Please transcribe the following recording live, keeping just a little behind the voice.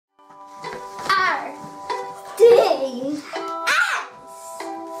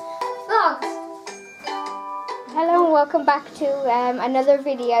welcome back to another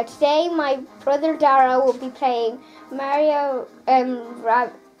video. Today my brother Darragh will be playing Mario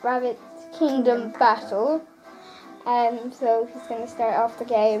Rabbids Kingdom Battle. So he's going to start off the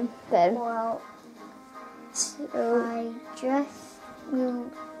game then. Well, I just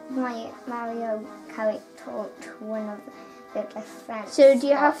moved my Mario character to one of the defense So do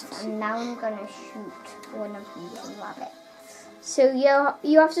you have spots, and now I'm going to shoot one of these rabbits. So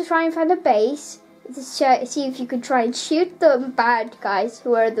you have to try and find a base to see if you can try and shoot the bad guys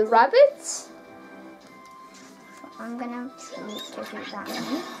who are the rabbits. So I'm gonna shoot that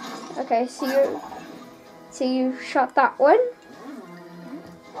one. Okay, so you shot that one.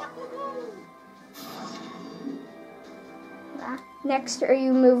 That. Next, are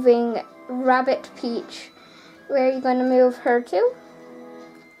you moving Rabbit Peach? Where are you going to move her to?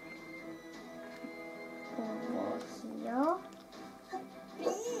 Over here.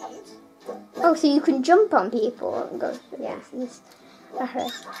 Oh, so you can jump on people and go through these. Okay.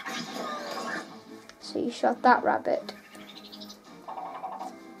 So you shot that rabbit.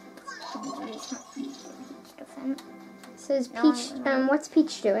 So is Peach, what's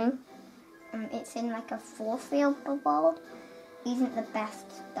Peach doing? It's in like a force field bubble. Isn't the best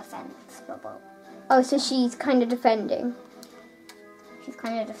defense bubble. Oh, so she's kind of defending. She's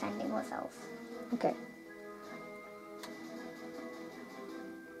kind of defending herself. Okay.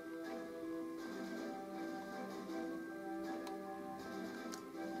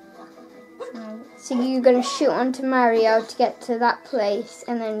 So you're going to shoot onto Mario to get to that place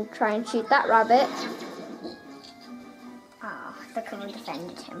and then try and shoot that rabbit. Ah, the color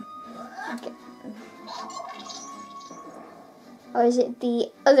defended him. Okay. Oh, is it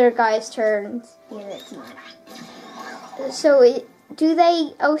the other guy's turn? The other team. So do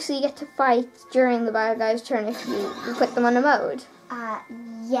they also get to fight during the bad guy's turn if you put them on a mode?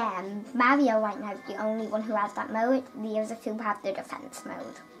 Yeah, Mario right now is the only one who has that mode. The other two have the defense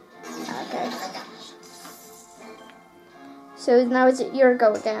mode. Okay. So now is it your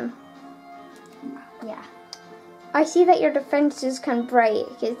go again? Yeah. I see that your defenses can break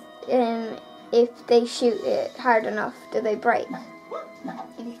if they shoot it hard enough. Do they break?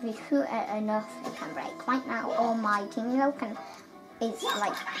 If you shoot it enough, it can break. Right now, all my team though is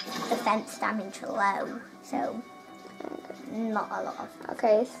like defense damage low, so not a lot of.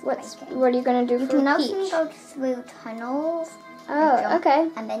 Okay. What are you gonna do for Peach? You can also go through tunnels. Oh, okay.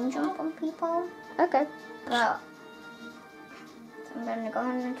 And then jump on people. Okay. Well, so I'm gonna go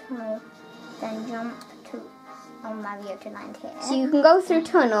in the tunnel, then jump on Mario to land here. So you can go through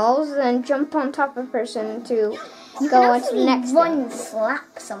tunnels and jump on top of a person to go on to the next one.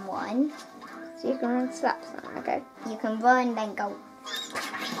 Slap someone. So you can run slap someone. Okay. You can run, then go.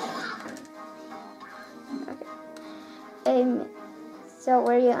 Okay. So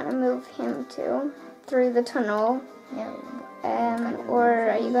where are you gonna move him to? Through the tunnel? No. Or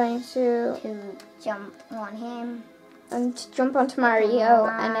are you going to jump on him and to jump onto Mario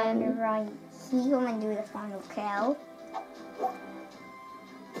and then right here and do the final kill.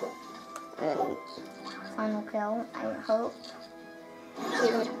 Final kill, I hope.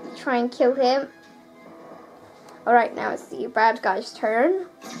 So try and kill him. Alright, now it's the bad guy's turn.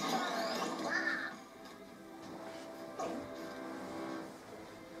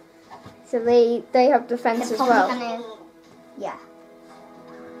 So they have defense as well. Yeah.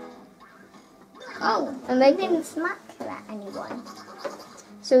 Oh, and they didn't smack at anyone.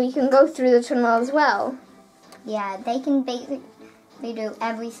 So you can go through the tunnel as well. Yeah, they do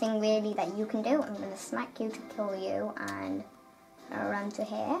everything really that you can do. I'm gonna smack you to kill you and run to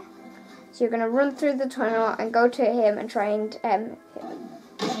here. So you're gonna run through the tunnel and go to him and try and hit him.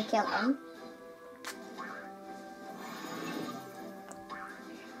 And kill him.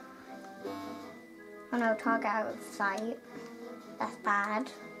 Oh no, target out of sight. That's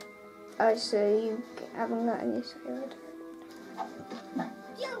bad. Oh, so you haven't got any sword.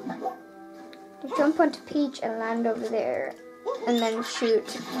 You jump onto Peach and land over there, and then shoot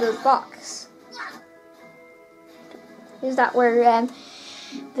the box. Is that where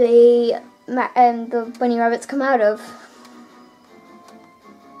the bunny rabbits come out of?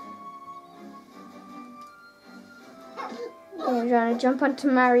 You're trying to jump onto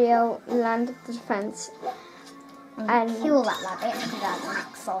Mario, land at the defense, and kill that rabbit because it has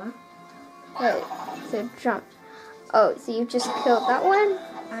max on. Right, so jump. Oh, so you just killed that one?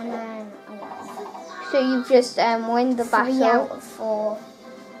 And then, so you just win the battle. 3 out of 4.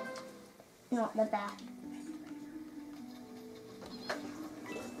 Not the best.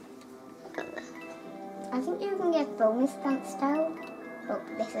 I think you can get bonus points though.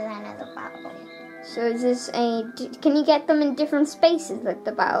 Look, this is another battle. So is this can you get them in different spaces, like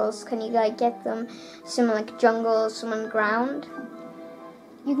the battles? Can you like get them some like jungle, some on ground?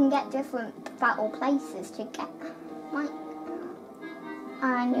 You can get different battle places to get, like,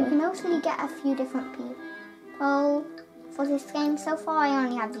 and you can also get a few different people for this game. So far I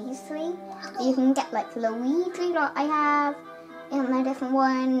only have these 3. You can get like Luigi, like I have in my different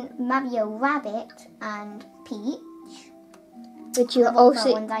one, Mario, Rabbit, and Peach. But you The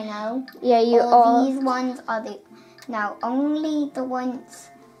also ones I know. Yeah, you These ones are only the ones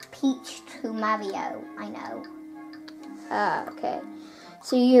Peach to Mario I know. Okay.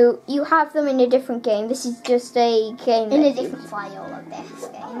 So you have them in a different game. This is just a game In a different file of this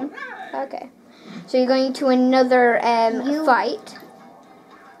game. Okay. So you're going to another fight.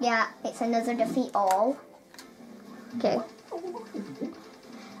 Yeah, it's another defeat all. Okay.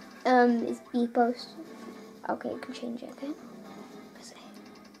 Is B post? Okay, you can change it. Okay. Press A.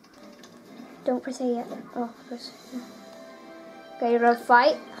 Don't press A yet. Oh, press A. Okay, you're gonna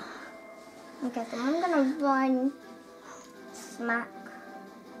fight. Okay, so I'm gonna run, smack,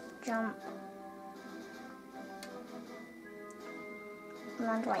 jump,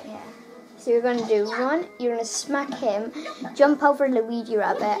 land right here. So you're going to do run, you're going to smack him, jump over Luigi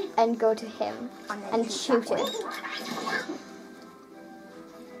Rabbit, and go to him, and shoot him.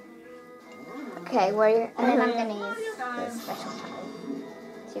 Okay, where you're... And then I'm going to use the special power.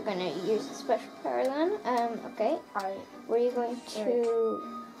 So you're going to use the special power then. Okay. Alright. Where are you going to...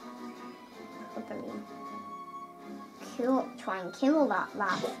 Try and kill that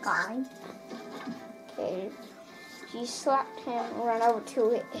last guy. Okay. You slapped him, run over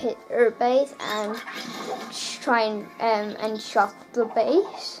to hit her base, and try and shock the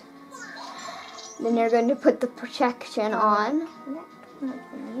base. Then you're going to put the protection on.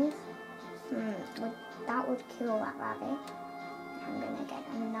 That would kill that rabbit. I'm going to get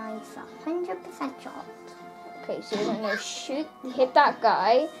a nice 100% shot. Okay, so you're going to hit that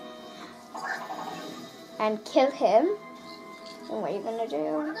guy, and kill him. And what are you going to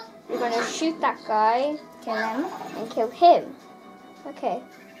do? You're going to shoot that guy, Kill him. and kill him. Okay.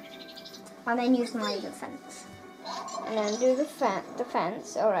 And then use my defense. And then do the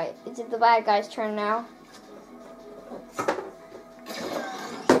defense. Alright, it's the bad guy's turn now.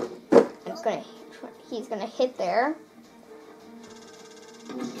 He's gonna hit there.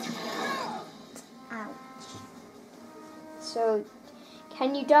 Ouch. So,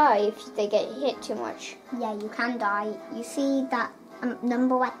 can you die if they get hit too much? Yeah, you can die. You see that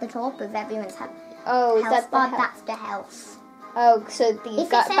number at the top of everyone's health. Oh, is that the bar? health? That's the health. Oh, so these If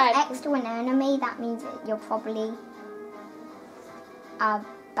got it says bad. X to an enemy, that means that you're probably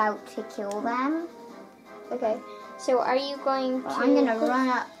about to kill them. Okay, so are you going to... I'm going to run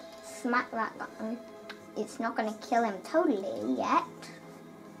up, smack that guy. It's not going to kill him totally yet.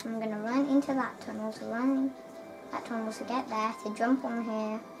 I'm going to run into that tunnel to get there, to jump on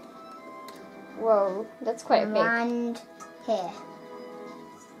here. Whoa, that's quite big. Land here.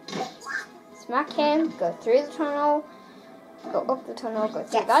 Smack him, go through the tunnel, go up the tunnel, go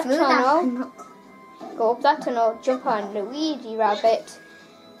through that tunnel, go up that tunnel, jump on Luigi Rabbit,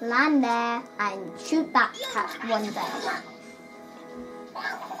 land there, and shoot that one there.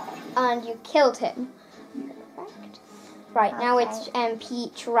 And you killed him. Perfect. Right, now it's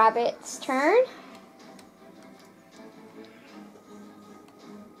Peach Rabbit's turn.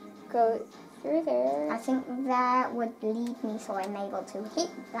 Go through there. I think that would lead me so I'm able to hit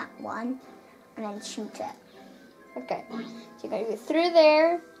that one and then shoot it. Okay, so you're going to go through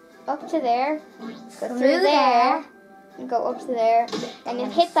there, up to there, go through there, and go up to there, and then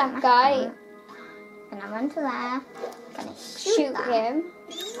hit that guy. And I run to there, gonna shoot him.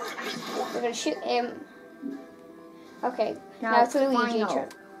 We're going to shoot him. Okay, now it's Luigi's turn.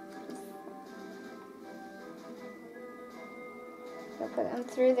 So put him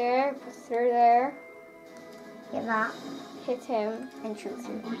through there, Get that, hit him, and shoot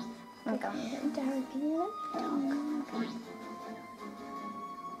him. I'm going to. Darragh, can you let me talk?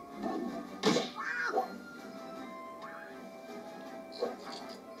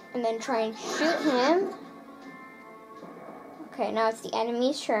 And then try and shoot him. Okay, now it's the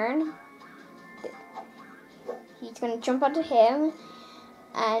enemy's turn. He's going to jump onto him.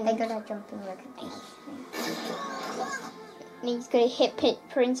 And They're good at jumping like a bee. And he's going to hit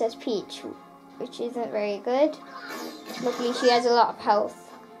Princess Peach, which isn't very good. Luckily, she has a lot of health.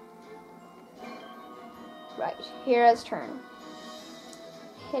 Right, Hero's turn.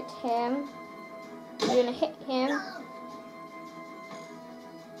 Hit him. You're going to hit him.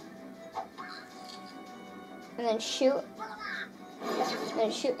 And then shoot. And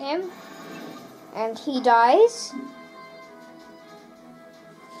then shoot him. And he dies.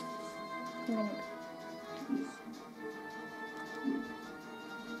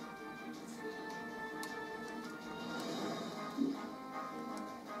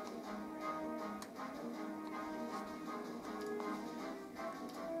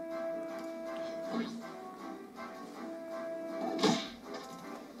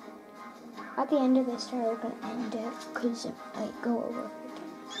 At the end of this, we're going to end it because it might go over.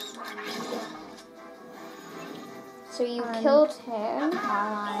 So you killed him,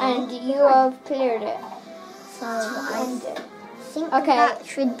 and you have cleared it. So I think Okay. that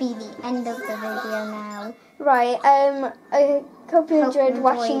should be the end of the video now. Right, I hope you enjoyed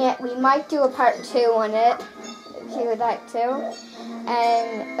watching it. We might do a part 2 on it, if you would like to.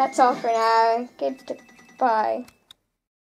 That's all for now. Goodbye.